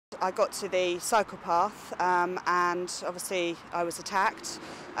I got to the cycle path and obviously I was attacked,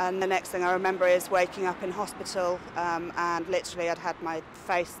 and the next thing I remember is waking up in hospital and literally I'd had my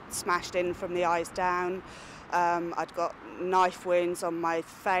face smashed in from the eyes down. I'd got knife wounds on my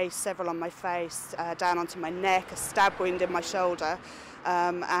face, several on my face, down onto my neck, a stab wound in my shoulder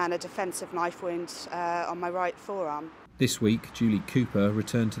and a defensive knife wound on my right forearm. This week, Julie Cooper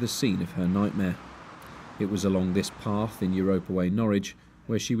returned to the scene of her nightmare. It was along this path in Europa Way, Norwich,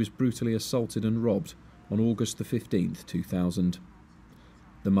 where she was brutally assaulted and robbed on August the 15th, 2000.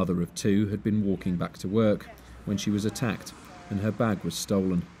 The mother of two had been walking back to work when she was attacked and her bag was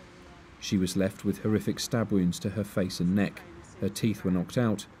stolen. She was left with horrific stab wounds to her face and neck, her teeth were knocked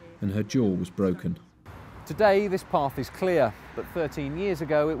out and her jaw was broken. Today this path is clear, but 13 years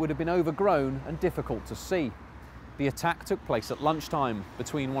ago it would have been overgrown and difficult to see. The attack took place at lunchtime,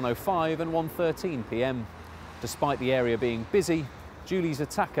 between 1:05 and 1:13 p.m. Despite the area being busy, Julie's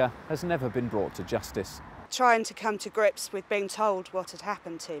attacker has never been brought to justice. Trying to come to grips with being told what had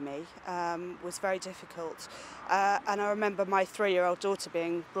happened to me was very difficult. And I remember my 3-year-old daughter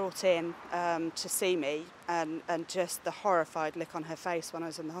being brought in to see me and just the horrified look on her face when I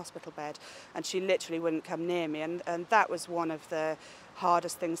was in the hospital bed, and she literally wouldn't come near me, and that was one of the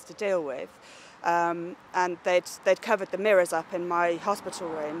hardest things to deal with. And they'd covered the mirrors up in my hospital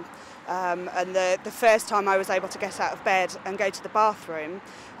room, and the first time I was able to get out of bed and go to the bathroom,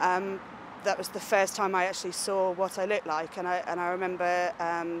 that was the first time I actually saw what I looked like, and I remember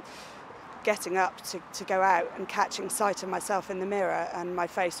getting up to go out and catching sight of myself in the mirror, and my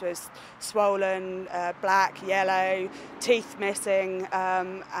face was swollen, black, yellow, teeth missing,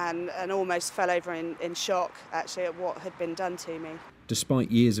 and almost fell over in shock actually at what had been done to me.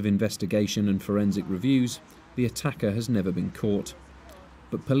 Despite years of investigation and forensic reviews, the attacker has never been caught.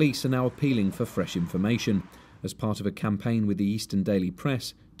 But police are now appealing for fresh information as part of a campaign with the Eastern Daily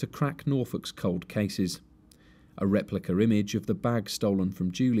Press to crack Norfolk's cold cases. A replica image of the bag stolen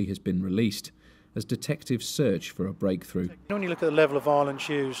from Julie has been released as detectives search for a breakthrough. When you look at the level of violence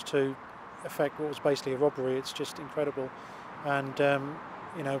used to effect what was basically a robbery, it's just incredible. And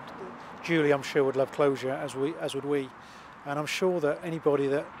Julie, I'm sure, would love closure, as would we. And I'm sure that anybody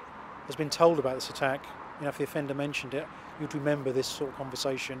that has been told about this attack, if the offender mentioned it, you'd remember this sort of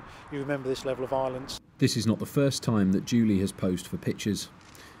conversation, you remember this level of violence. This is not the first time that Julie has posed for pictures.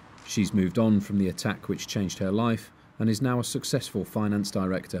 She's moved on from the attack which changed her life and is now a successful finance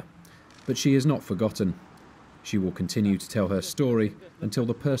director. But she is not forgotten. She will continue to tell her story until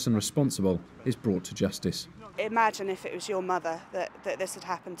the person responsible is brought to justice. Imagine if it was your mother that this had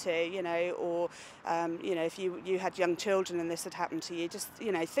happened to, or if you had young children and this had happened to you. Just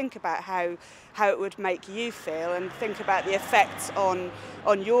think about how it would make you feel, and think about the effects on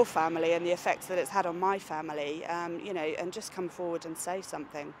your family and the effects that it's had on my family. And just come forward and say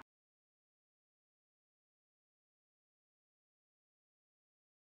something.